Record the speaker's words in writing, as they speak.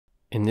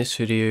In this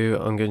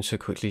video, I'm going to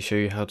quickly show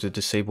you how to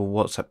disable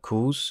WhatsApp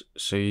calls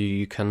so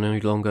you can no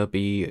longer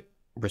be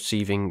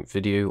receiving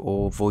video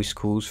or voice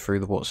calls through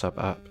the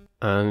WhatsApp app.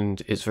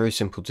 And it's very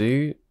simple to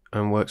do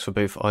and works for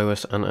both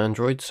iOS and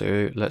Android,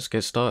 so let's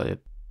get started.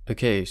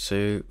 Okay,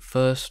 so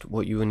first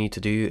what you will need to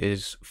do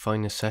is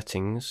find the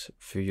settings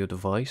for your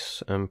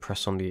device and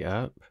press on the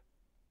app.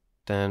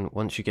 Then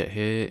once you get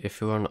here, if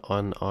you're on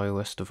an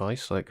iOS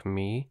device like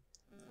me,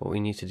 what we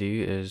need to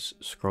do is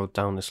scroll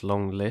down this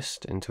long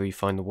list until you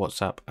find the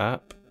WhatsApp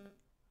app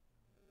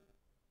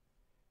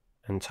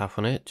and tap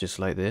on it just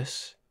like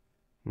this.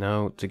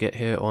 Now to get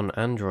here on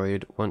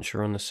Android, once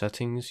you're on the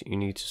settings, you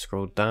need to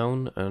scroll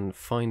down and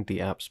find the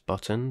apps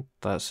button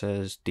that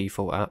says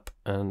default app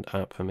and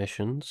app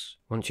permissions.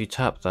 Once you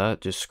tap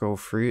that, just scroll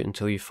through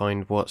until you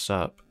find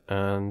WhatsApp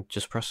and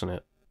just press on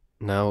it.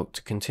 Now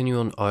to continue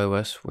on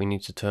iOS, we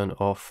need to turn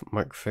off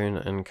microphone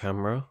and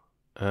camera.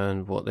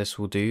 And what this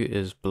will do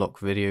is block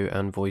video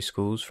and voice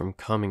calls from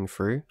coming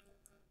through,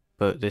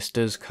 but this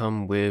does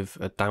come with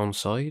a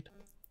downside.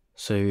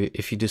 So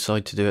if you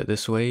decide to do it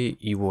this way,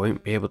 you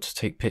won't be able to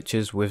take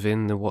pictures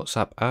within the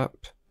WhatsApp app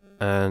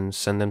and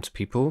send them to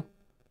people,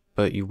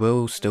 but you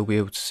will still be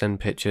able to send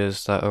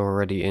pictures that are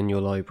already in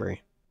your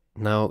library.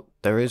 Now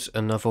there is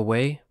another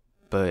way,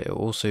 but it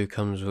also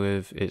comes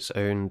with its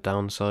own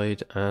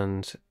downside,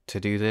 and to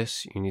do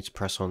this you need to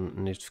press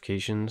on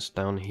notifications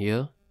down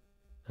here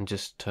and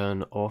just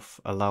turn off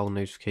allow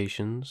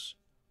notifications.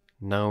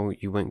 Now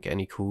you won't get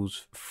any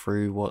calls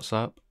through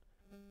WhatsApp,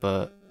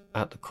 but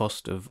at the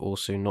cost of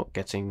also not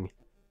getting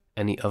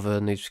any other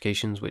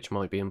notifications which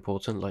might be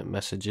important, like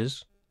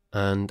messages.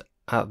 And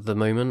at the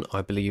moment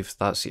I believe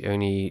that's the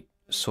only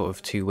sort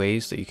of two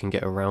ways that you can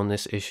get around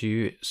this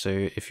issue.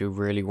 So if you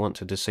really want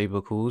to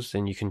disable calls,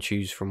 then you can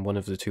choose from one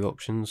of the two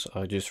options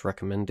I just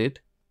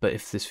recommended. But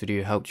if this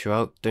video helped you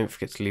out, don't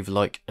forget to leave a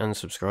like and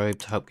subscribe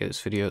to help get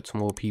this video out to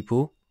more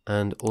people,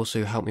 and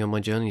also help me on my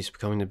journey to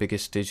becoming the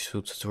biggest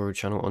digital tutorial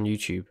channel on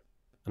YouTube.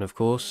 And of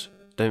course,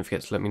 don't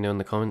forget to let me know in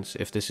the comments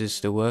if this is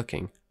still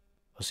working.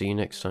 I'll see you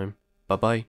next time. Bye bye.